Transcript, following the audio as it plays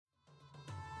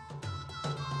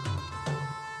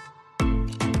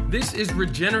This is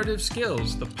Regenerative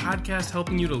Skills, the podcast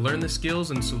helping you to learn the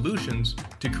skills and solutions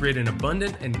to create an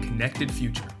abundant and connected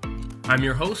future. I'm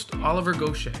your host, Oliver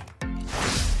Gaucher.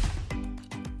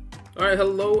 All right,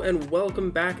 hello and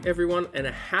welcome back, everyone, and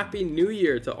a happy new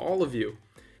year to all of you.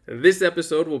 This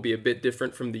episode will be a bit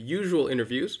different from the usual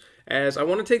interviews, as I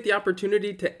want to take the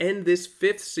opportunity to end this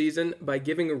fifth season by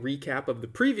giving a recap of the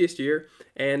previous year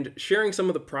and sharing some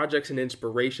of the projects and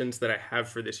inspirations that I have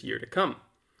for this year to come.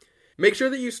 Make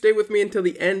sure that you stay with me until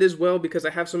the end as well, because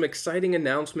I have some exciting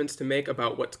announcements to make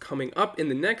about what's coming up in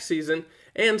the next season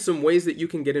and some ways that you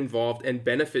can get involved and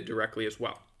benefit directly as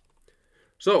well.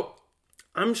 So,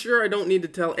 I'm sure I don't need to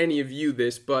tell any of you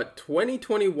this, but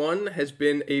 2021 has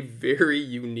been a very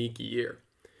unique year.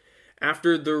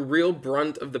 After the real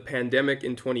brunt of the pandemic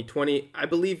in 2020, I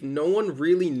believe no one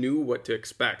really knew what to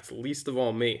expect, least of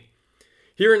all me.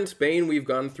 Here in Spain, we've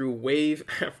gone through wave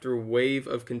after wave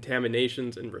of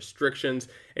contaminations and restrictions,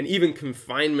 and even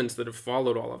confinements that have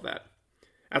followed all of that.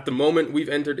 At the moment, we've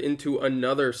entered into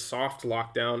another soft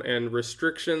lockdown, and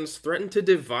restrictions threaten to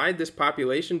divide this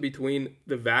population between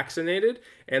the vaccinated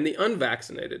and the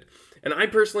unvaccinated. And I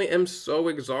personally am so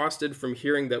exhausted from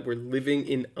hearing that we're living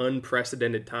in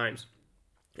unprecedented times.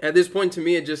 At this point, to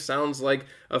me, it just sounds like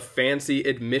a fancy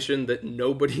admission that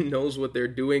nobody knows what they're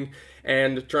doing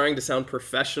and trying to sound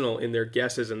professional in their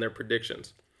guesses and their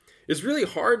predictions. It's really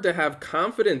hard to have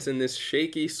confidence in this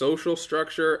shaky social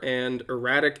structure and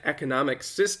erratic economic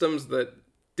systems that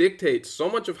dictate so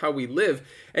much of how we live,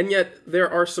 and yet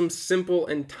there are some simple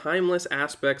and timeless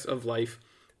aspects of life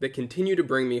that continue to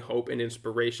bring me hope and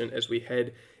inspiration as we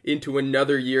head into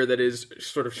another year that is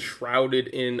sort of shrouded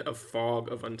in a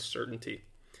fog of uncertainty.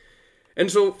 And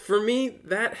so for me,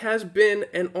 that has been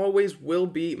and always will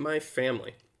be my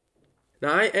family.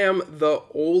 Now, I am the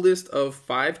oldest of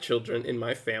 5 children in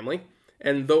my family,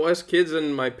 and though us kids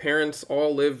and my parents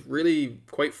all live really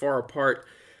quite far apart,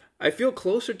 I feel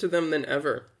closer to them than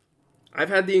ever. I've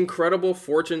had the incredible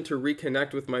fortune to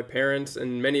reconnect with my parents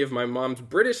and many of my mom's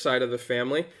British side of the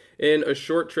family in a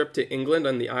short trip to England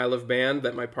on the Isle of Man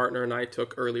that my partner and I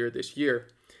took earlier this year.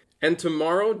 And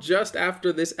tomorrow, just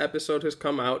after this episode has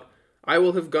come out, I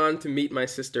will have gone to meet my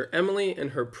sister Emily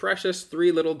and her precious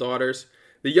 3 little daughters,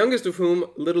 the youngest of whom,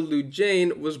 little Lou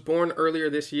Jane, was born earlier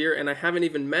this year and I haven't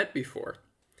even met before.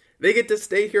 They get to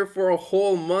stay here for a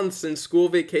whole month since school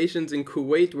vacations in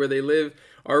Kuwait, where they live,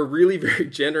 are really very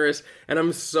generous, and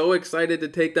I'm so excited to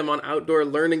take them on outdoor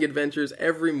learning adventures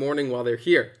every morning while they're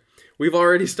here. We've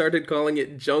already started calling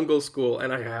it Jungle School,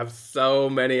 and I have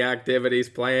so many activities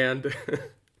planned.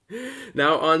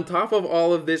 Now, on top of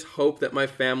all of this hope that my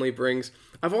family brings,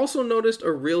 I've also noticed a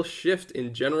real shift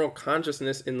in general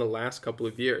consciousness in the last couple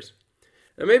of years.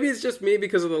 Now, maybe it's just me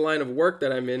because of the line of work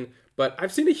that I'm in, but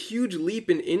I've seen a huge leap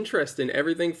in interest in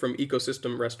everything from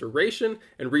ecosystem restoration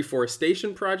and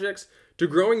reforestation projects to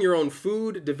growing your own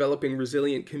food, developing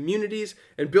resilient communities,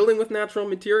 and building with natural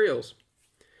materials.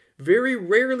 Very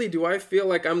rarely do I feel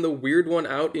like I'm the weird one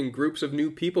out in groups of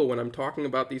new people when I'm talking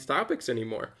about these topics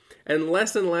anymore. And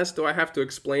less do I have to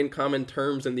explain common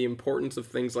terms and the importance of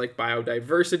things like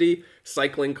biodiversity,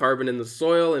 cycling carbon in the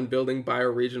soil, and building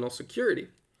bioregional security.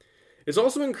 It's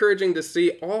also encouraging to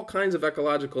see all kinds of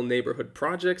ecological neighborhood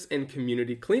projects and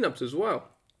community cleanups as well.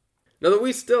 Now that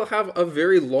we still have a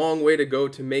very long way to go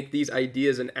to make these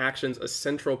ideas and actions a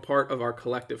central part of our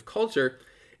collective culture,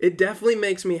 it definitely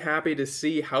makes me happy to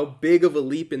see how big of a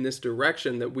leap in this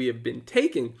direction that we have been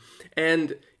taking,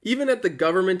 and even at the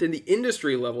government and the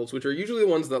industry levels, which are usually the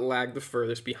ones that lag the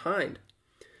furthest behind.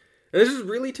 And this is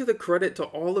really to the credit to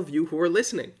all of you who are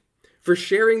listening, for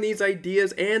sharing these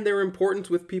ideas and their importance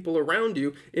with people around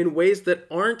you in ways that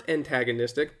aren't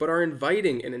antagonistic, but are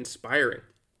inviting and inspiring.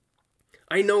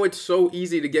 I know it's so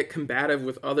easy to get combative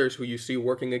with others who you see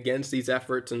working against these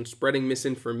efforts and spreading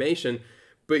misinformation,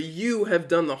 but you have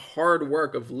done the hard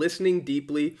work of listening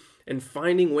deeply and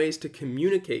finding ways to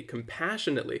communicate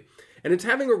compassionately. And it's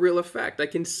having a real effect. I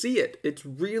can see it. It's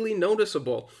really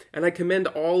noticeable. And I commend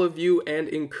all of you and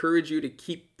encourage you to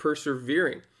keep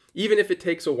persevering, even if it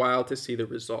takes a while to see the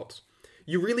results.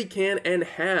 You really can and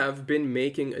have been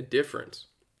making a difference.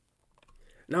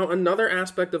 Now, another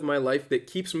aspect of my life that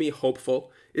keeps me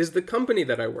hopeful is the company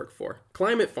that I work for,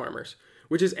 Climate Farmers,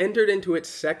 which has entered into its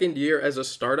 2nd year as a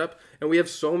startup, and we have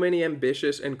so many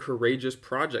ambitious and courageous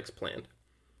projects planned.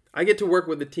 I get to work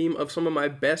with a team of some of my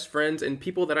best friends and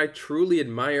people that I truly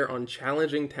admire on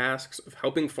challenging tasks of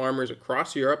helping farmers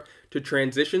across Europe to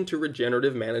transition to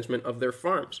regenerative management of their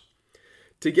farms.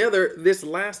 Together, this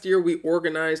last year we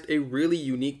organized a really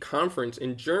unique conference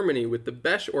in Germany with the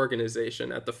Besch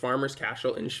organization at the Farmers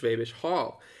Castle in Schwäbisch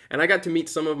Hall. And I got to meet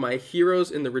some of my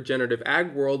heroes in the regenerative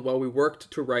ag world while we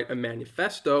worked to write a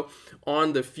manifesto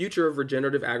on the future of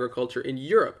regenerative agriculture in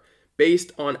Europe,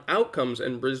 based on outcomes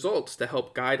and results to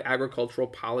help guide agricultural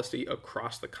policy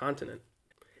across the continent.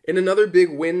 In another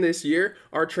big win this year,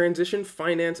 our transition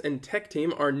finance and tech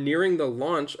team are nearing the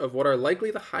launch of what are likely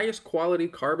the highest quality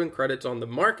carbon credits on the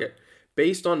market,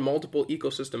 based on multiple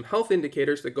ecosystem health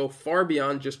indicators that go far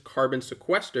beyond just carbon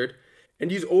sequestered,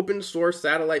 and use open source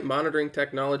satellite monitoring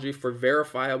technology for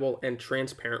verifiable and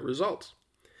transparent results.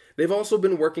 They've also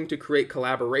been working to create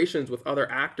collaborations with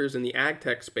other actors in the ag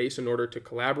tech space in order to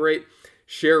collaborate,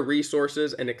 share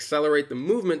resources, and accelerate the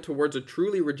movement towards a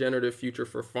truly regenerative future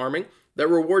for farming that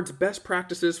rewards best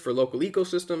practices for local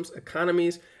ecosystems,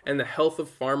 economies, and the health of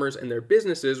farmers and their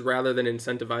businesses rather than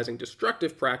incentivizing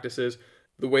destructive practices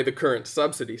the way the current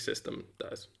subsidy system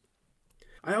does.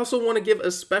 I also want to give a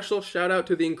special shout out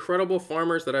to the incredible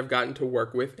farmers that I've gotten to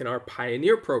work with in our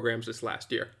pioneer programs this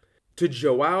last year. To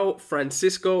Joao,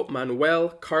 Francisco, Manuel,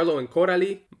 Carlo and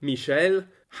Coralie, Michelle,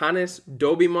 Hannes,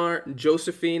 Dobimar,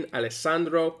 Josephine,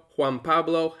 Alessandro, Juan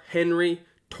Pablo, Henry,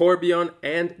 Torbjörn,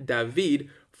 and David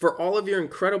for all of your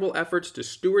incredible efforts to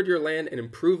steward your land and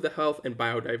improve the health and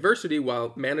biodiversity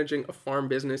while managing a farm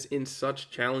business in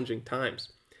such challenging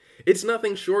times. It's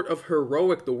nothing short of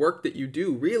heroic, the work that you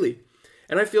do, really.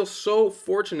 And I feel so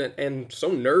fortunate and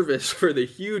so nervous for the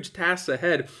huge tasks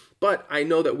ahead, but I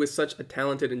know that with such a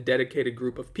talented and dedicated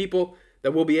group of people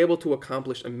that we'll be able to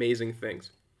accomplish amazing things.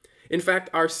 In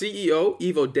fact, our CEO,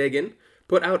 Ivo Degen,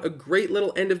 put out a great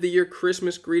little end-of-the-year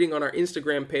Christmas greeting on our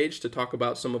Instagram page to talk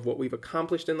about some of what we've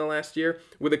accomplished in the last year,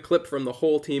 with a clip from the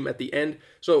whole team at the end,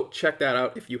 so check that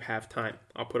out if you have time.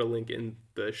 I'll put a link in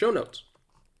the show notes.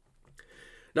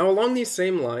 Now, along these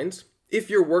same lines, if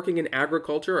you're working in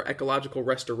agriculture or ecological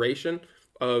restoration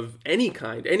of any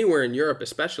kind, anywhere in Europe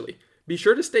especially, be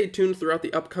sure to stay tuned throughout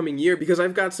the upcoming year because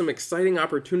I've got some exciting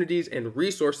opportunities and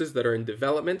resources that are in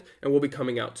development and will be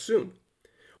coming out soon.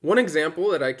 One example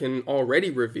that I can already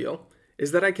reveal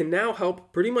is that I can now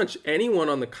help pretty much anyone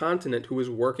on the continent who is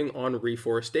working on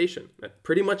reforestation at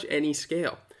pretty much any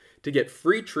scale to get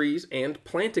free trees and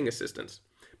planting assistance.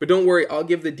 But don't worry, I'll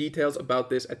give the details about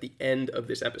this at the end of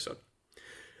this episode.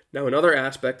 Now, another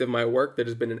aspect of my work that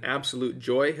has been an absolute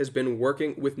joy has been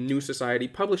working with New Society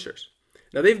publishers.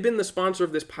 Now, they've been the sponsor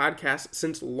of this podcast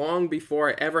since long before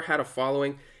I ever had a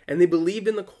following, and they believed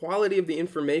in the quality of the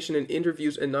information and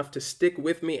interviews enough to stick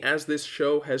with me as this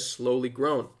show has slowly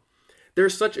grown. They're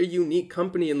such a unique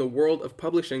company in the world of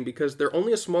publishing because they're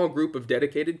only a small group of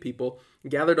dedicated people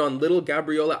gathered on Little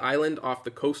Gabriola Island off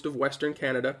the coast of Western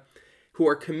Canada who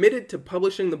are committed to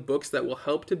publishing the books that will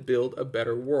help to build a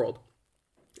better world.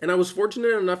 And I was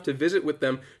fortunate enough to visit with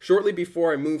them shortly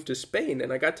before I moved to Spain,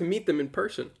 and I got to meet them in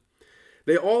person.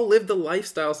 They all live the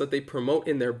lifestyles that they promote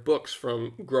in their books,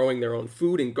 from growing their own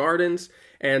food in gardens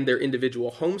and their individual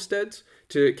homesteads,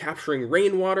 to capturing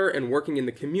rainwater and working in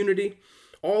the community,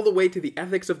 all the way to the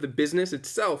ethics of the business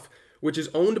itself, which is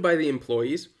owned by the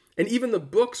employees, and even the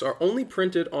books are only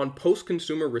printed on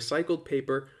post-consumer recycled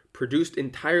paper produced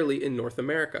entirely in North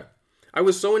America. I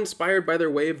was so inspired by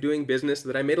their way of doing business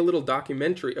that I made a little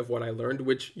documentary of what I learned,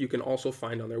 which you can also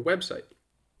find on their website.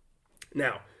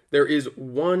 Now, there is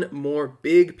one more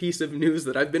big piece of news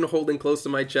that I've been holding close to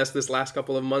my chest this last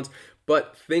couple of months,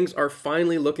 but things are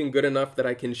finally looking good enough that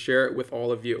I can share it with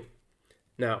all of you.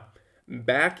 Now,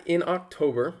 back in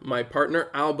October, my partner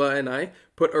Alba and I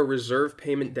put a reserve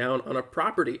payment down on a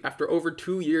property after over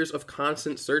 2 years of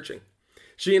constant searching.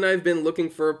 She and I have been looking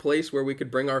for a place where we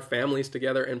could bring our families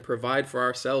together and provide for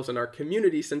ourselves and our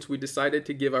community since we decided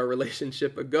to give our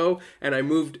relationship a go, and I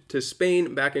moved to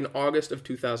Spain back in August of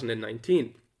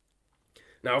 2019.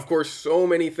 Now, of course, so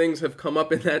many things have come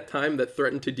up in that time that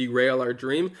threatened to derail our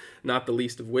dream, not the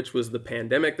least of which was the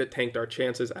pandemic that tanked our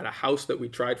chances at a house that we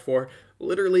tried for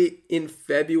literally in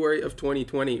February of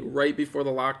 2020, right before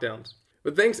the lockdowns.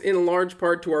 But thanks in large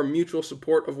part to our mutual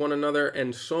support of one another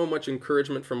and so much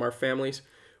encouragement from our families,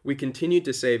 we continued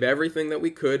to save everything that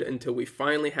we could until we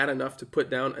finally had enough to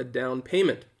put down a down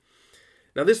payment.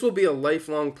 Now, this will be a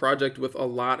lifelong project with a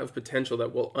lot of potential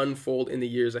that will unfold in the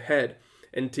years ahead.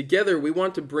 And together, we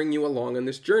want to bring you along on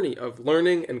this journey of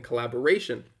learning and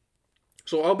collaboration.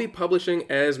 So I'll be publishing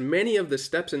as many of the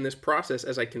steps in this process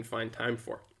as I can find time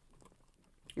for.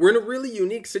 We're in a really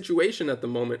unique situation at the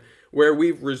moment where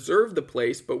we've reserved the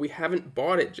place, but we haven't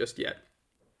bought it just yet.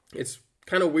 It's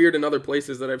kind of weird in other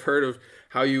places that I've heard of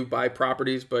how you buy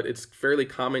properties, but it's fairly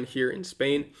common here in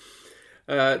Spain.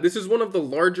 This is one of the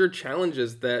larger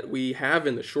challenges that we have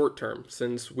in the short term,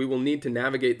 since we will need to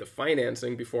navigate the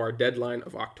financing before our deadline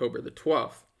of October the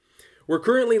 12th. We're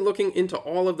currently looking into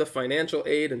all of the financial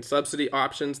aid and subsidy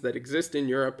options that exist in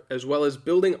Europe, as well as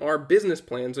building our business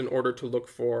plans in order to look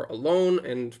for a loan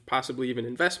and possibly even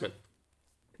investment.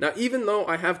 Now, even though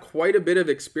I have quite a bit of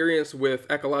experience with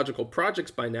ecological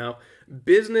projects by now,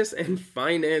 business and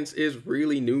finance is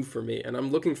really new for me, and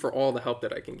I'm looking for all the help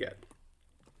that I can get.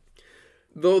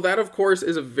 Though that, of course,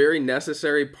 is a very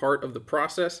necessary part of the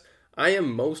process, I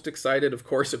am most excited, of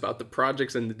course, about the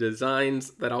projects and the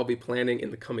designs that I'll be planning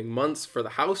in the coming months for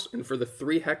the house and for the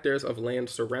 3 hectares of land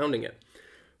surrounding it.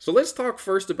 So let's talk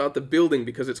first about the building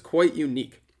because it's quite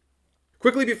unique.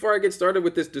 Quickly before I get started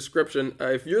with this description,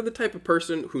 if you're the type of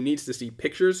person who needs to see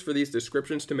pictures for these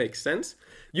descriptions to make sense,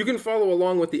 you can follow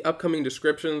along with the upcoming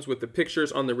descriptions with the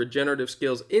pictures on the Regenerative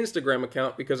Skills Instagram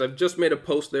account because I've just made a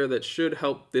post there that should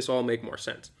help this all make more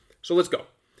sense. So let's go.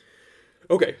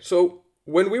 Okay, so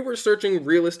when we were searching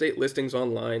real estate listings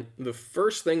online, the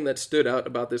first thing that stood out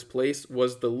about this place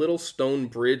was the little stone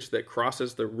bridge that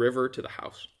crosses the river to the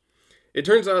house. It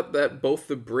turns out that both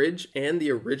the bridge and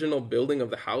the original building of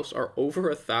the house are over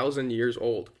 1,000 years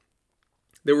old.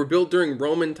 They were built during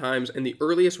Roman times, and the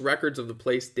earliest records of the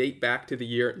place date back to the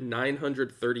year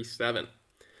 937.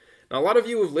 Now, a lot of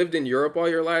you who have lived in Europe all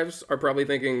your lives are probably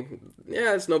thinking,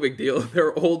 yeah, it's no big deal. There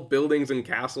are old buildings and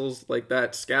castles like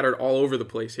that scattered all over the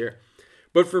place here.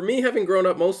 But for me, having grown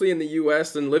up mostly in the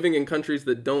US and living in countries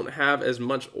that don't have as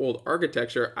much old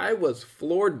architecture, I was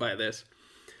floored by this.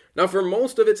 Now, for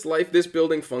most of its life, this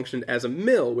building functioned as a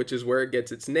mill, which is where it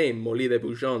gets its name, Molí de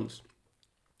Bujons.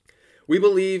 We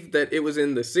believe that it was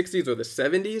in the 60s or the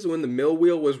 70s when the mill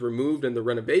wheel was removed and the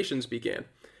renovations began.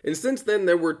 And since then,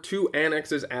 there were 2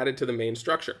 annexes added to the main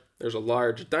structure. There's a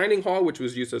large dining hall, which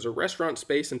was used as a restaurant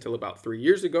space until about 3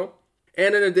 years ago,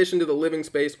 and an addition to the living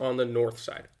space on the north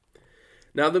side.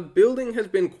 Now, the building has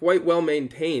been quite well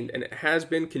maintained, and it has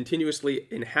been continuously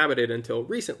inhabited until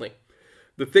recently.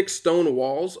 The thick stone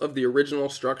walls of the original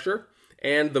structure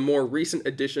and the more recent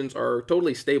additions are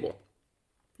totally stable.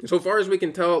 So far as we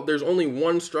can tell, there's only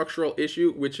one structural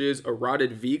issue, which is a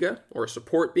rotted viga, or a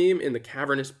support beam, in the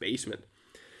cavernous basement.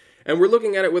 And we're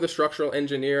looking at it with a structural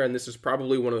engineer, and this is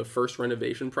probably one of the first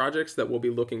renovation projects that we'll be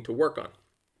looking to work on.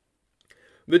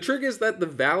 The trick is that the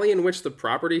valley in which the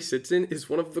property sits in is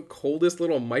one of the coldest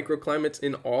little microclimates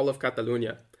in all of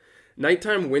Catalonia.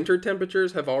 Nighttime winter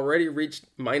temperatures have already reached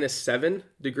 -7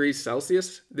 degrees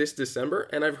Celsius this December,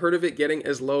 and I've heard of it getting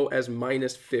as low as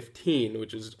 -15,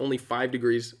 which is only 5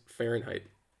 degrees Fahrenheit.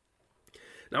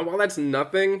 Now, while that's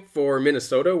nothing for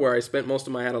Minnesota, where I spent most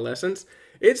of my adolescence,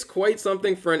 it's quite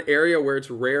something for an area where it's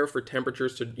rare for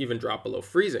temperatures to even drop below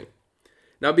freezing.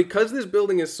 Now, because this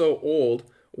building is so old,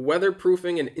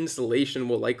 weatherproofing and insulation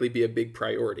will likely be a big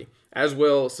priority, as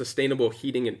will sustainable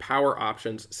heating and power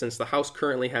options, since the house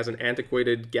currently has an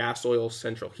antiquated gas oil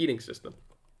central heating system.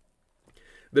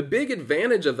 The big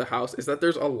advantage of the house is that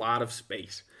there's a lot of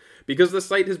space. Because the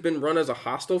site has been run as a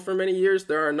hostel for many years,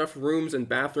 there are enough rooms and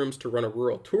bathrooms to run a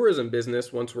rural tourism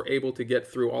business once we're able to get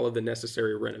through all of the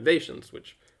necessary renovations,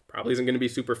 which probably isn't going to be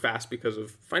super fast because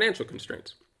of financial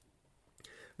constraints.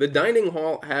 The dining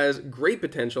hall has great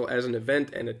potential as an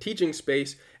event and a teaching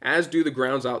space, as do the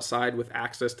grounds outside with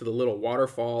access to the little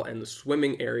waterfall and the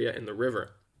swimming area in the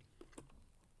river.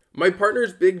 My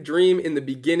partner's big dream in the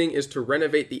beginning is to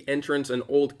renovate the entrance and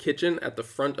old kitchen at the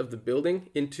front of the building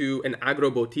into an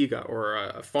agrobotiga, or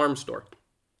a farm store.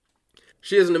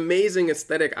 She has an amazing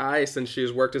aesthetic eye since she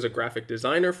has worked as a graphic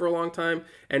designer for a long time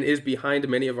and is behind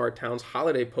many of our town's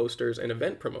holiday posters and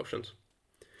event promotions.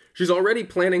 She's already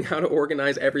planning how to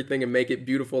organize everything and make it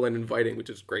beautiful and inviting, which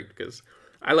is great because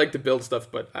I like to build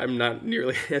stuff, but I'm not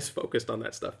nearly as focused on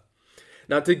that stuff.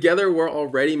 Now, together, we're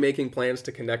already making plans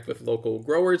to connect with local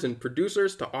growers and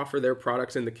producers to offer their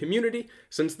products in the community,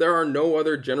 since there are no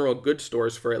other general goods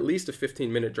stores for at least a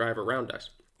 15-minute drive around us.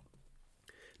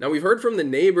 Now, we've heard from the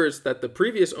neighbors that the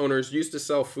previous owners used to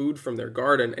sell food from their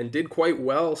garden and did quite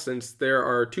well, since there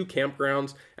are 2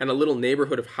 campgrounds and a little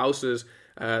neighborhood of houses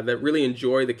that really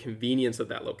enjoy the convenience of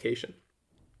that location.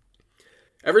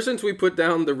 Ever since we put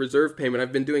down the reserve payment,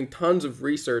 I've been doing tons of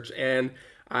research, and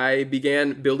I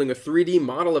began building a 3D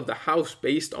model of the house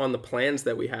based on the plans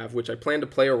that we have, which I plan to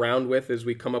play around with as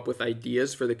we come up with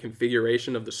ideas for the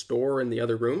configuration of the store and the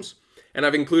other rooms. And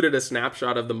I've included a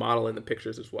snapshot of the model in the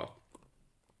pictures as well.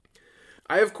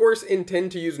 I, of course,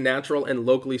 intend to use natural and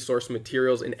locally sourced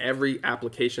materials in every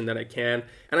application that I can,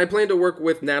 and I plan to work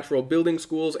with natural building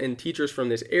schools and teachers from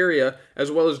this area, as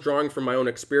well as drawing from my own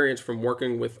experience from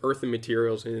working with earthen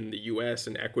materials in the US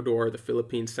and Ecuador, the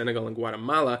Philippines, Senegal, and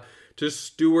Guatemala, to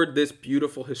steward this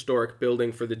beautiful historic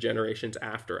building for the generations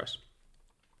after us.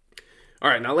 All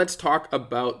right, now let's talk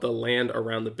about the land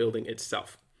around the building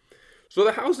itself. So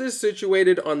the house is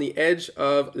situated on the edge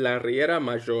of La Riera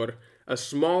Mayor, a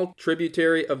small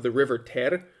tributary of the river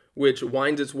Ter, which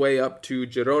winds its way up to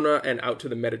Girona and out to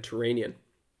the Mediterranean.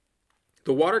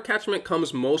 The water catchment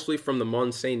comes mostly from the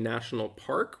Montseny National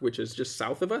Park, which is just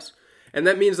south of us, and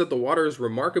that means that the water is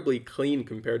remarkably clean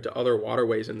compared to other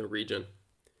waterways in the region.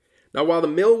 Now, while the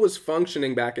mill was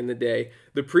functioning back in the day,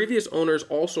 the previous owners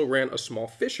also ran a small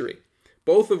fishery,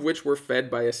 both of which were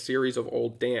fed by a series of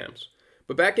old dams.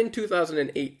 But back in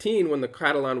 2018, when the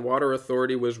Catalan Water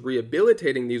Authority was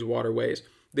rehabilitating these waterways,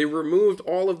 they removed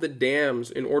all of the dams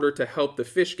in order to help the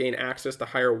fish gain access to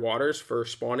higher waters for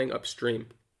spawning upstream.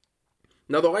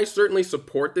 Now, though I certainly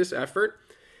support this effort,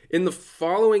 in the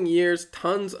following years,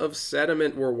 tons of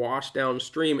sediment were washed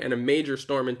downstream, and a major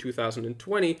storm in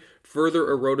 2020 further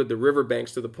eroded the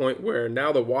riverbanks to the point where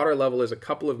now the water level is a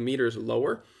couple of meters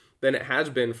lower than it has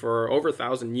been for over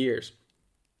 1,000 years.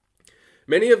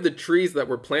 Many of the trees that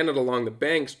were planted along the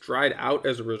banks dried out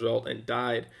as a result and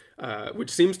died,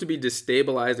 which seems to be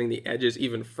destabilizing the edges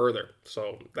even further.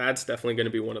 So that's definitely going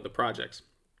to be one of the projects.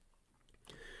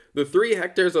 The 3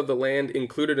 hectares of the land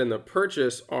included in the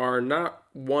purchase are not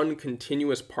one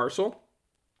continuous parcel.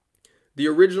 The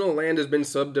original land has been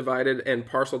subdivided and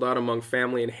parceled out among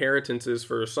family inheritances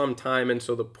for some time, and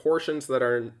so the portions that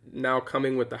are now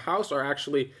coming with the house are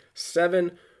actually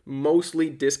 7 mostly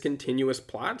discontinuous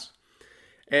plots.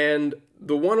 And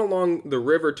the one along the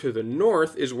river to the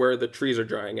north is where the trees are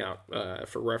drying out,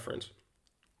 for reference.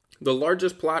 The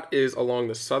largest plot is along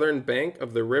the southern bank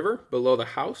of the river below the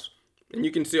house, and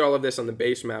you can see all of this on the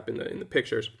base map in the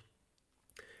pictures.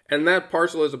 And that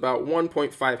parcel is about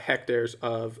 1.5 hectares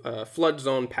of flood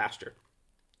zone pasture.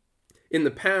 In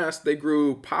the past, they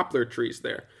grew poplar trees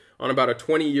there on about a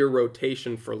 20-year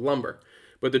rotation for lumber.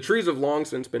 But the trees have long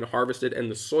since been harvested,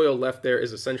 and the soil left there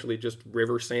is essentially just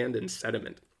river sand and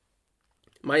sediment.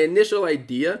 My initial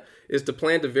idea is to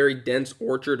plant a very dense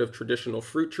orchard of traditional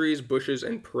fruit trees, bushes,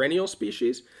 and perennial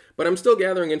species, but I'm still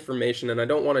gathering information, and I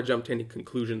don't want to jump to any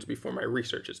conclusions before my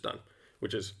research is done,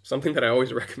 which is something that I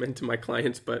always recommend to my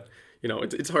clients, but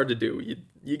it's hard to do.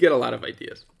 You get a lot of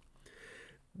ideas.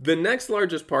 The next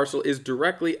largest parcel is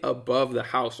directly above the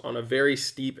house on a very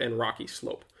steep and rocky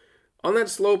slope. On that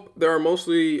slope, there are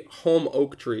mostly holm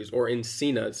oak trees, or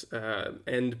encinas,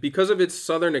 and because of its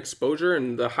southern exposure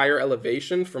and the higher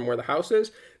elevation from where the house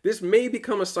is, this may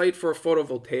become a site for a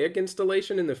photovoltaic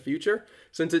installation in the future,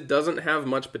 since it doesn't have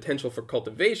much potential for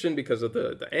cultivation because of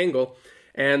the angle,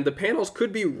 and the panels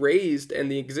could be raised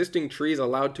and the existing trees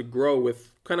allowed to grow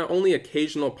with kind of only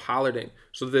occasional pollarding,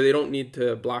 so that they don't need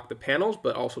to block the panels,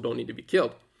 but also don't need to be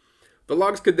killed. The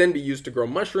logs could then be used to grow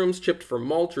mushrooms, chipped for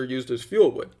mulch, or used as fuel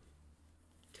wood.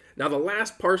 Now, the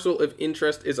last parcel of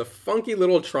interest is a funky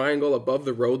little triangle above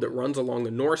the road that runs along the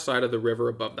north side of the river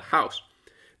above the house.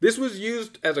 This was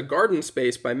used as a garden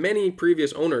space by many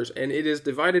previous owners, and it is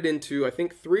divided into, I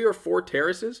think, 3 or 4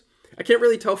 terraces. I can't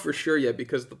really tell for sure yet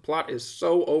because the plot is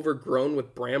so overgrown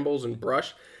with brambles and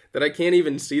brush that I can't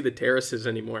even see the terraces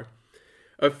anymore.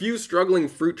 A few struggling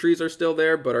fruit trees are still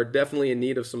there, but are definitely in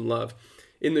need of some love.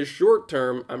 In the short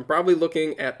term, I'm probably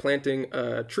looking at planting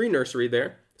a tree nursery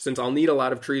there, since I'll need a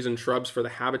lot of trees and shrubs for the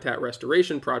habitat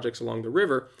restoration projects along the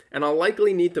river, and I'll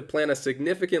likely need to plant a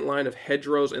significant line of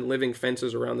hedgerows and living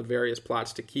fences around the various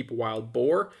plots to keep wild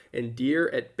boar and deer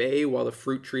at bay while the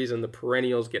fruit trees and the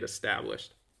perennials get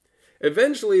established.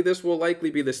 Eventually, this will likely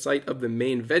be the site of the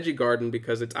main veggie garden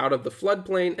because it's out of the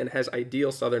floodplain and has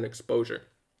ideal southern exposure.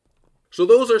 So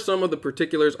those are some of the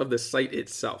particulars of the site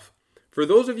itself. For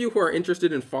those of you who are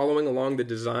interested in following along the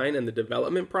design and the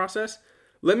development process,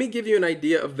 let me give you an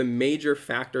idea of the major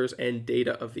factors and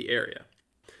data of the area.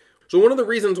 So one of the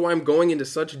reasons why I'm going into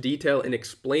such detail in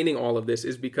explaining all of this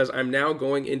is because I'm now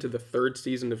going into the 3rd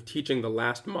season of teaching the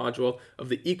last module of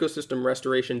the Ecosystem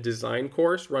Restoration Design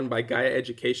course run by Gaia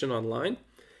Education Online.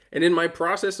 And in my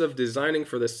process of designing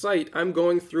for the site, I'm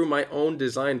going through my own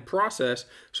design process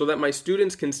so that my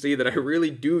students can see that I really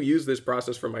do use this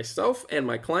process for myself and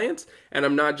my clients, and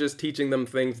I'm not just teaching them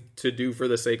things to do for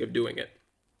the sake of doing it.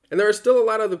 And there are still a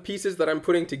lot of the pieces that I'm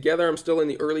putting together. I'm still in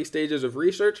the early stages of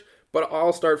research, but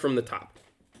I'll start from the top.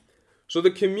 So the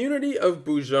community of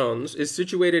Bujons is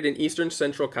situated in eastern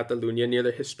central Catalonia near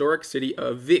the historic city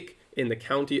of Vic in the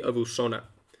county of Osona.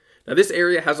 Now this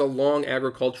area has a long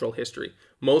agricultural history,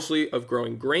 mostly of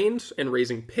growing grains and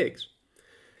raising pigs.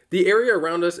 The area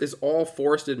around us is all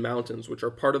forested mountains, which are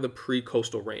part of the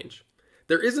pre-coastal range.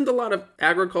 There isn't a lot of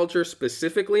agriculture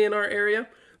specifically in our area,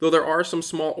 though there are some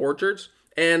small orchards,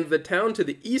 And the town to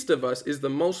the east of us is the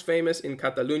most famous in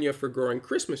Catalonia for growing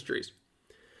Christmas trees.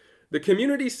 The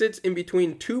community sits in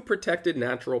between two protected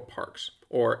natural parks,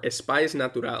 or espais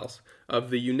naturals, of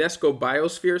the UNESCO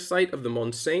Biosphere Site of the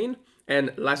Montseny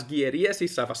and Las Guillerías y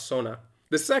Savasona,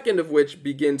 the second of which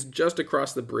begins just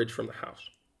across the bridge from the house.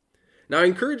 Now, I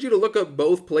encourage you to look up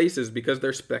both places because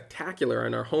they're spectacular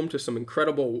and are home to some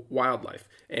incredible wildlife,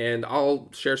 and I'll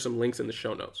share some links in the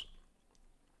show notes.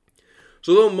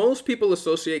 So though most people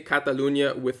associate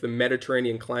Catalunya with the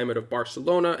Mediterranean climate of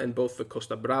Barcelona and both the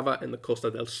Costa Brava and the Costa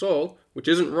del Sol, which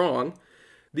isn't wrong,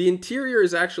 the interior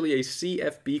is actually a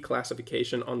CFB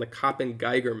classification on the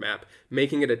Köppen-Geiger map,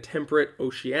 making it a temperate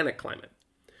oceanic climate.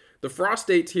 The frost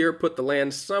dates here put the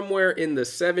land somewhere in the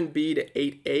 7B to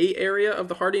 8A area of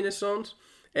the hardiness zones,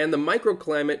 and the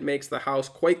microclimate makes the house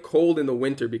quite cold in the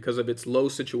winter because of its low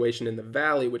situation in the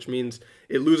valley, which means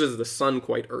it loses the sun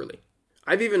quite early.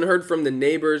 I've even heard from the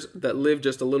neighbors that live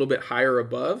just a little bit higher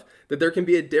above that there can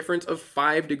be a difference of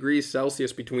 5 degrees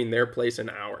Celsius between their place and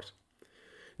ours.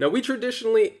 Now, we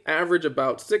traditionally average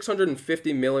about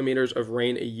 650 millimeters of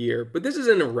rain a year, but this is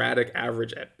an erratic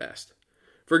average at best.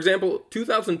 For example,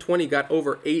 2020 got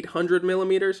over 800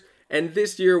 millimeters, and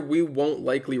this year we won't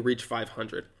likely reach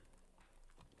 500.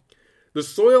 The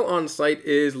soil on site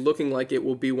is looking like it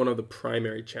will be one of the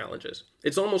primary challenges.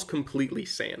 It's almost completely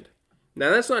sand.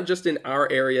 Now, that's not just in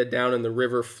our area down in the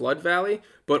river flood valley,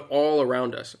 but all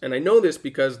around us. And I know this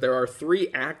because there are 3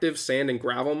 active sand and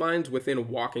gravel mines within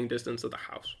walking distance of the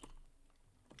house.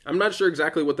 I'm not sure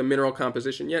exactly what the mineral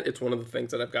composition yet. It's one of the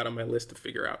things that I've got on my list to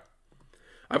figure out.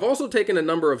 I've also taken a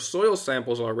number of soil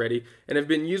samples already and have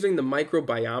been using the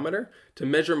microbiometer to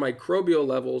measure microbial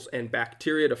levels and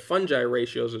bacteria to fungi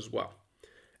ratios as well.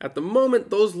 At the moment,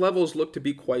 those levels look to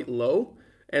be quite low,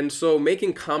 and so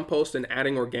making compost and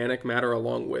adding organic matter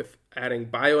along with adding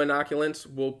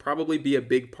bioinoculants will probably be a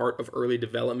big part of early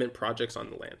development projects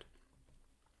on the land.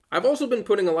 I've also been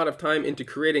putting a lot of time into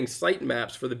creating site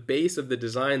maps for the base of the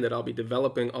design that I'll be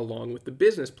developing along with the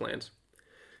business plans.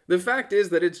 The fact is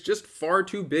that it's just far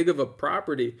too big of a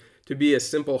property to be a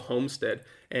simple homestead,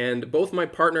 and both my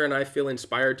partner and I feel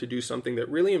inspired to do something that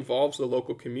really involves the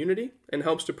local community and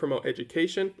helps to promote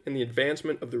education and the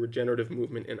advancement of the regenerative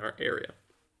movement in our area.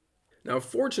 Now,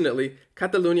 fortunately,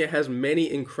 Catalonia has many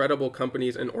incredible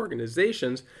companies and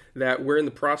organizations that we're in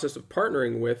the process of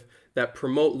partnering with that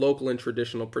promote local and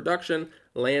traditional production,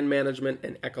 land management,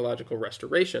 and ecological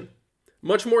restoration.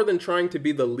 Much more than trying to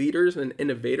be the leaders and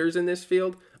innovators in this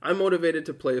field, I'm motivated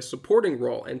to play a supporting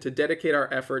role and to dedicate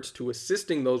our efforts to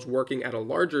assisting those working at a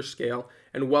larger scale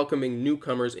and welcoming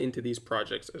newcomers into these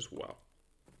projects as well.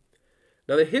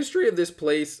 Now, the history of this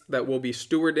place that we'll be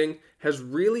stewarding has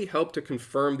really helped to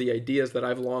confirm the ideas that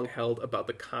I've long held about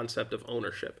the concept of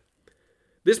ownership.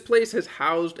 This place has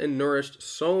housed and nourished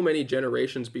so many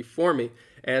generations before me,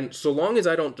 and so long as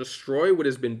I don't destroy what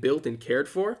has been built and cared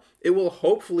for, it will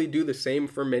hopefully do the same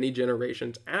for many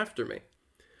generations after me.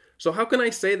 So how can I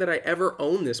say that I ever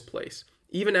own this place,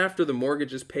 even after the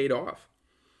mortgage is paid off?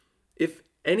 If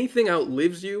anything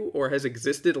outlives you or has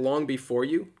existed long before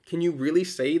you, can you really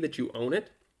say that you own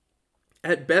it?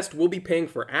 At best, we'll be paying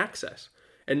for access.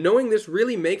 And knowing this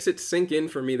really makes it sink in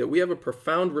for me that we have a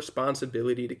profound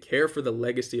responsibility to care for the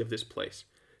legacy of this place,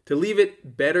 to leave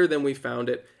it better than we found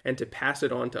it, and to pass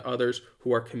it on to others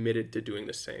who are committed to doing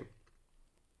the same.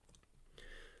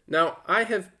 Now, I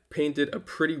have painted a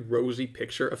pretty rosy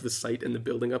picture of the site and the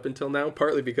building up until now,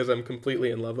 partly because I'm completely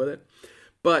in love with it.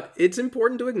 But it's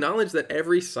important to acknowledge that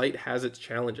every site has its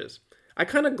challenges. I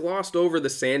kind of glossed over the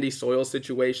sandy soil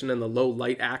situation and the low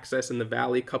light access in the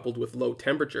valley coupled with low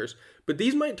temperatures, but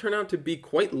these might turn out to be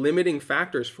quite limiting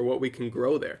factors for what we can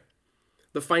grow there.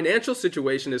 The financial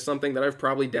situation is something that I've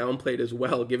probably downplayed as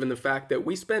well, given the fact that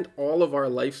we spent all of our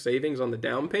life savings on the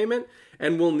down payment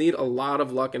and will need a lot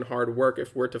of luck and hard work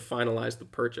if we're to finalize the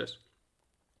purchase.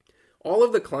 All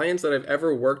of the clients that I've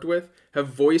ever worked with have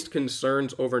voiced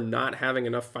concerns over not having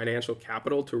enough financial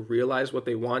capital to realize what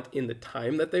they want in the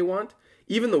time that they want,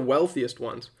 even the wealthiest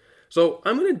ones. So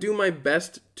I'm going to do my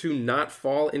best to not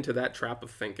fall into that trap of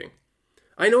thinking.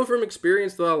 I know from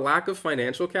experience that a lack of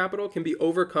financial capital can be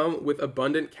overcome with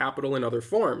abundant capital in other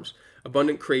forms,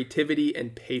 abundant creativity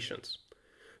and patience.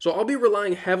 So I'll be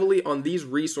relying heavily on these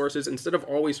resources instead of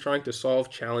always trying to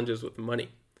solve challenges with money.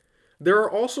 There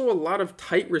are also a lot of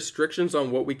tight restrictions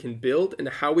on what we can build and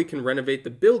how we can renovate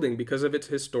the building because of its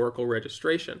historical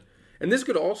registration. And this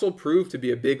could also prove to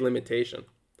be a big limitation.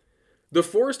 The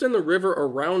forest and the river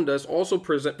around us also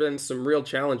present some real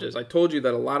challenges. I told you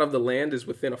that a lot of the land is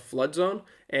within a flood zone,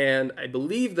 and I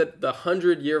believe that the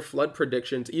 100-year flood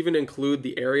predictions even include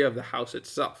the area of the house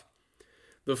itself.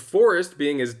 The forest,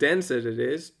 being as dense as it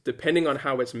is, depending on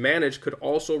how it's managed, could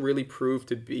also really prove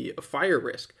to be a fire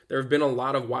risk. There have been a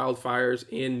lot of wildfires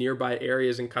in nearby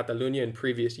areas in Catalonia in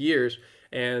previous years,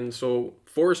 and so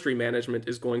forestry management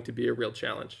is going to be a real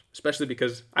challenge, especially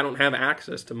because I don't have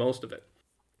access to most of it.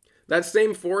 That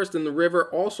same forest in the river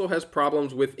also has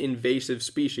problems with invasive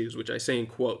species, which I say in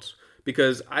quotes,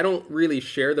 because I don't really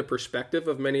share the perspective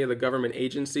of many of the government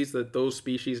agencies that those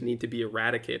species need to be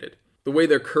eradicated, the way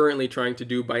they're currently trying to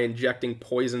do by injecting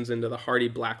poisons into the hardy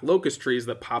black locust trees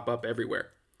that pop up everywhere.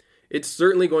 It's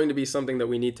certainly going to be something that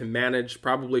we need to manage,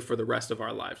 probably for the rest of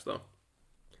our lives, though.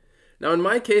 Now, in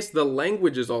my case, the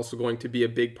language is also going to be a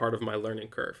big part of my learning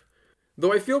curve.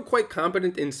 Though I feel quite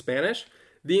competent in Spanish,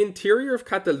 the interior of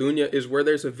Catalonia is where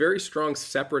there's a very strong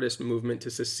separatist movement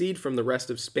to secede from the rest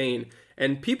of Spain,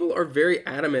 and people are very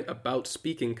adamant about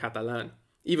speaking Catalan,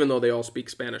 even though they all speak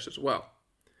Spanish as well.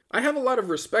 I have a lot of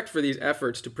respect for these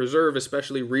efforts to preserve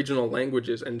especially regional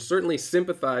languages, and certainly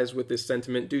sympathize with this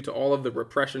sentiment due to all of the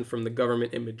repression from the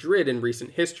government in Madrid in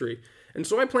recent history, and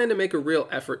so I plan to make a real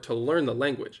effort to learn the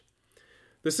language.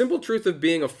 The simple truth of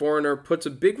being a foreigner puts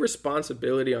a big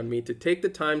responsibility on me to take the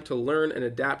time to learn and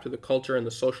adapt to the culture and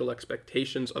the social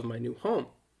expectations of my new home.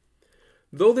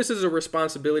 Though this is a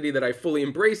responsibility that I fully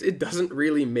embrace, it doesn't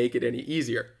really make it any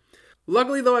easier.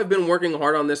 Luckily though, I've been working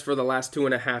hard on this for the last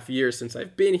 2.5 years since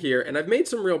I've been here, and I've made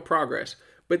some real progress,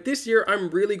 but this year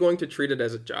I'm really going to treat it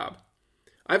as a job.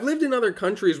 I've lived in other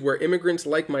countries where immigrants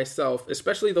like myself,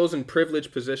 especially those in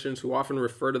privileged positions who often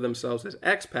refer to themselves as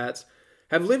expats,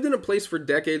 have lived in a place for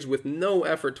decades with no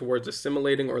effort towards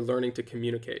assimilating or learning to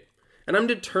communicate, and I'm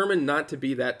determined not to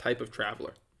be that type of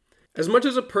traveler. As much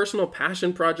as a personal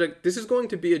passion project, this is going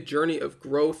to be a journey of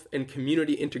growth and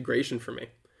community integration for me.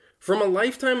 From a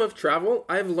lifetime of travel,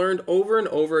 I've learned over and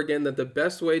over again that the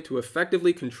best way to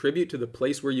effectively contribute to the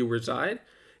place where you reside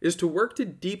is to work to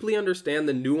deeply understand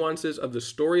the nuances of the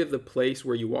story of the place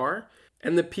where you are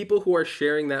and the people who are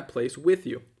sharing that place with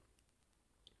you.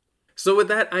 So with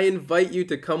that, I invite you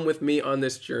to come with me on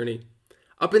this journey.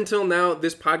 Up until now,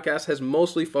 this podcast has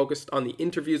mostly focused on the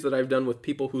interviews that I've done with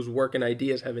people whose work and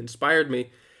ideas have inspired me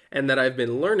and that I've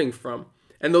been learning from.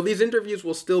 And though these interviews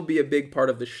will still be a big part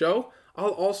of the show, I'll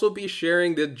also be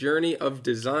sharing the journey of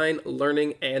design,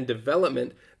 learning, and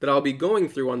development that I'll be going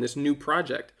through on this new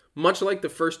project, much like the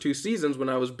first 2 seasons when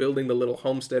I was building the little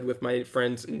homestead with my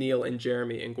friends Neil and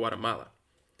Jeremy in Guatemala.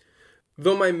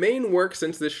 Though my main work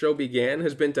since this show began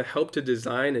has been to help to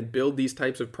design and build these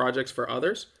types of projects for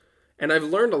others, and I've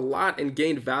learned a lot and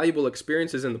gained valuable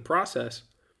experiences in the process,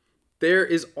 there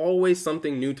is always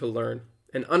something new to learn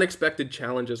and unexpected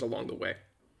challenges along the way.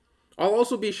 I'll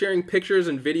also be sharing pictures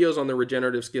and videos on the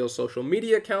Regenerative Skills social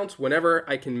media accounts whenever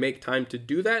I can make time to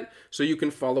do that, so you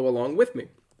can follow along with me.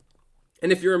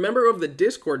 And if you're a member of the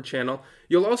Discord channel,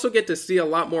 you'll also get to see a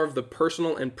lot more of the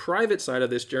personal and private side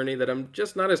of this journey that I'm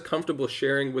just not as comfortable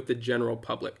sharing with the general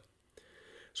public.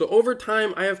 So over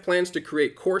time, I have plans to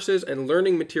create courses and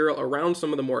learning material around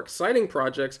some of the more exciting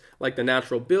projects like the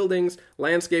natural buildings,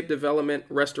 landscape development,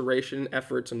 restoration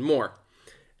efforts, and more.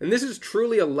 And this is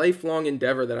truly a lifelong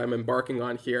endeavor that I'm embarking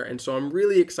on here, and so I'm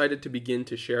really excited to begin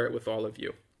to share it with all of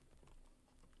you.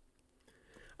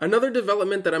 Another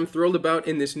development that I'm thrilled about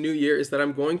in this new year is that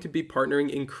I'm going to be partnering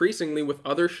increasingly with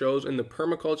other shows in the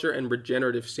permaculture and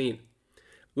regenerative scene.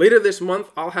 Later this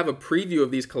month, I'll have a preview of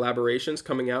these collaborations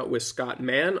coming out with Scott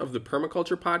Mann of the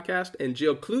Permaculture Podcast and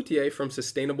Gilles Cloutier from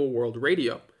Sustainable World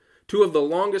Radio, 2 of the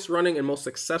longest running and most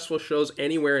successful shows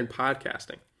anywhere in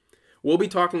podcasting. We'll be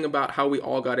talking about how we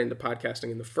all got into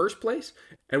podcasting in the first place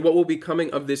and what will be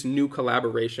coming of this new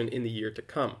collaboration in the year to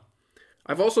come.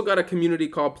 I've also got a community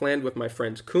call planned with my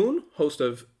friends Kuhn, host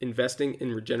of Investing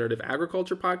in Regenerative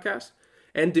Agriculture podcast,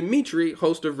 and Dimitri,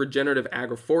 host of Regenerative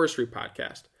Agroforestry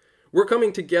podcast. We're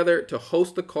coming together to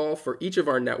host the call for each of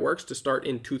our networks to start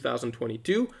in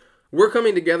 2022. We're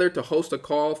coming together to host a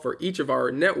call for each of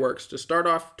our networks to start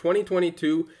off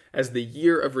 2022 as the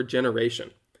year of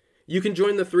regeneration. You can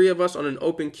join the 3 of us on an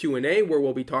open Q&A where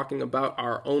we'll be talking about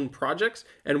our own projects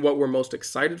and what we're most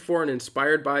excited for and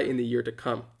inspired by in the year to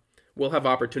come. We'll have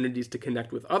opportunities to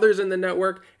connect with others in the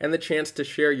network and the chance to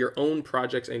share your own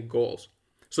projects and goals.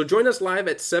 So join us live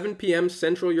at 7 p.m.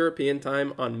 Central European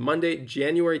Time on Monday,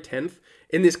 January 10th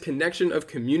in this connection of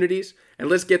communities, and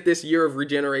let's get this year of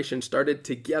regeneration started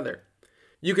together.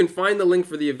 You can find the link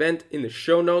for the event in the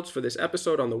show notes for this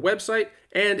episode on the website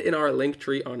and in our link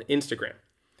tree on Instagram.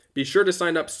 Be sure to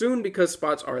sign up soon because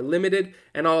spots are limited,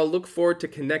 and I'll look forward to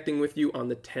connecting with you on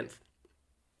the 10th.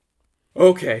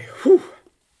 Okay,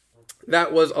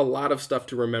 That was a lot of stuff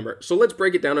to remember, so let's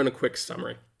break it down in a quick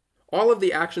summary. All of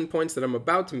the action points that I'm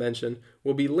about to mention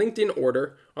will be linked in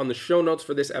order on the show notes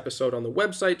for this episode on the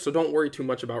website, so don't worry too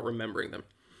much about remembering them.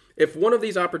 If one of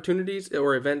these opportunities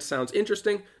or events sounds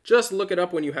interesting, just look it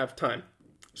up when you have time.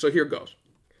 So here goes.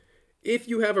 If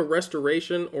you have a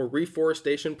restoration or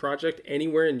reforestation project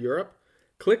anywhere in Europe,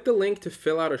 click the link to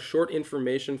fill out a short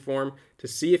information form to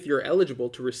see if you're eligible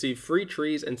to receive free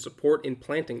trees and support in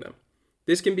planting them.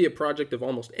 This can be a project of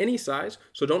almost any size,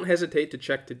 so don't hesitate to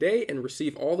check today and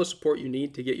receive all the support you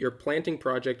need to get your planting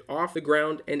project off the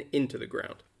ground and into the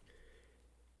ground.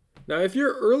 Now, if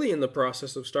you're early in the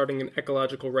process of starting an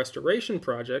ecological restoration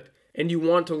project and you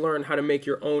want to learn how to make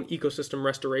your own ecosystem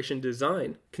restoration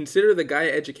design, consider the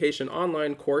Gaia Education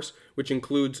online course, which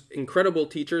includes incredible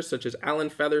teachers such as Alan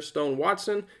Featherstone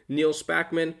Watson, Neil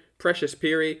Spackman, Precious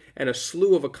Peary, and a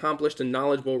slew of accomplished and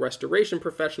knowledgeable restoration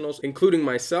professionals, including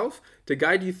myself, to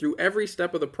guide you through every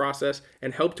step of the process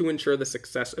and help to ensure the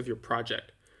success of your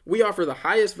project. We offer the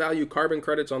highest value carbon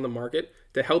credits on the market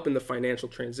to help in the financial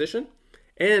transition,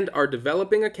 and our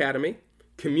developing academy,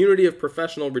 community of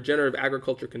professional regenerative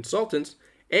agriculture consultants,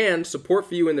 and support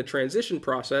for you in the transition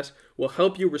process will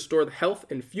help you restore the health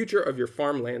and future of your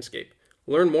farm landscape.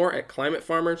 Learn more at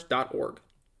climatefarmers.org.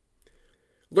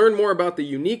 Learn more about the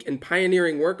unique and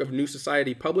pioneering work of New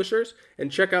Society publishers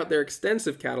and check out their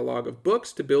extensive catalog of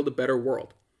books to build a better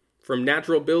world. From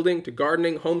natural building to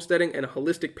gardening, homesteading, and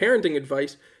holistic parenting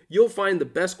advice, you'll find the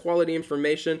best quality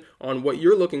information on what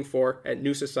you're looking for at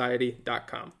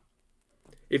newsociety.com.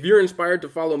 If you're inspired to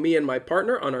follow me and my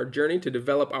partner on our journey to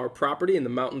develop our property in the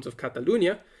mountains of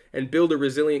Catalunya and build a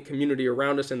resilient community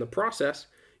around us in the process,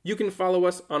 you can follow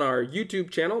us on our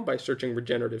YouTube channel by searching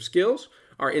Regenerative Skills,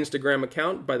 our Instagram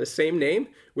account by the same name,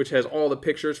 which has all the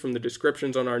pictures from the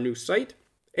descriptions on our new site,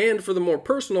 and for the more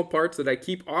personal parts that I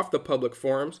keep off the public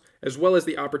forums, as well as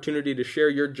the opportunity to share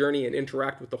your journey and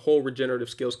interact with the whole Regenerative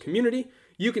Skills community,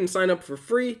 you can sign up for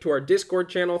free to our Discord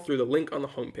channel through the link on the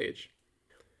homepage.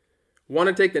 Want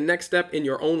to take the next step in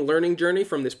your own learning journey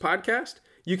from this podcast?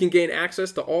 You can gain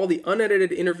access to all the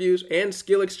unedited interviews and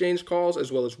skill exchange calls,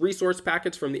 as well as resource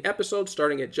packets from the episodes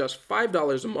starting at just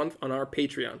 $5 a month on our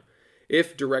Patreon.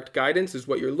 If direct guidance is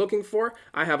what you're looking for,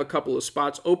 I have a couple of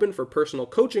spots open for personal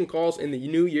coaching calls in the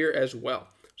new year as well.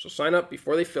 So sign up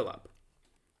before they fill up.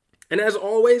 And as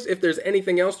always, if there's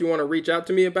anything else you want to reach out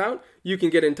to me about, you can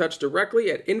get in touch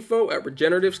directly at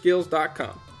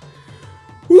info@regenerativeskills.com.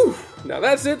 Whew! Now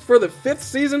that's it for the 5th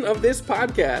season of this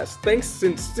podcast. Thanks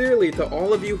sincerely to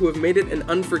all of you who have made it an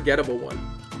unforgettable one.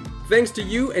 Thanks to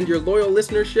you and your loyal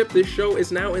listenership, this show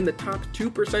is now in the top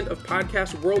 2% of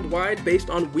podcasts worldwide based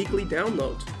on weekly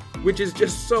downloads, which is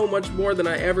just so much more than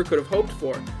I ever could have hoped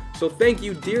for. So thank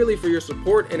you dearly for your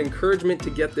support and encouragement to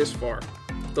get this far.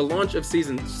 The launch of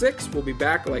Season 6 will be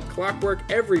back like clockwork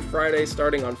every Friday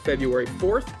starting on February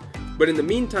 4th. But in the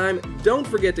meantime, don't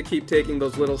forget to keep taking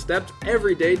those little steps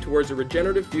every day towards a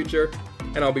regenerative future,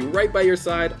 and I'll be right by your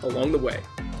side along the way.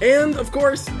 And, of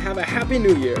course, have a Happy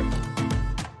New Year!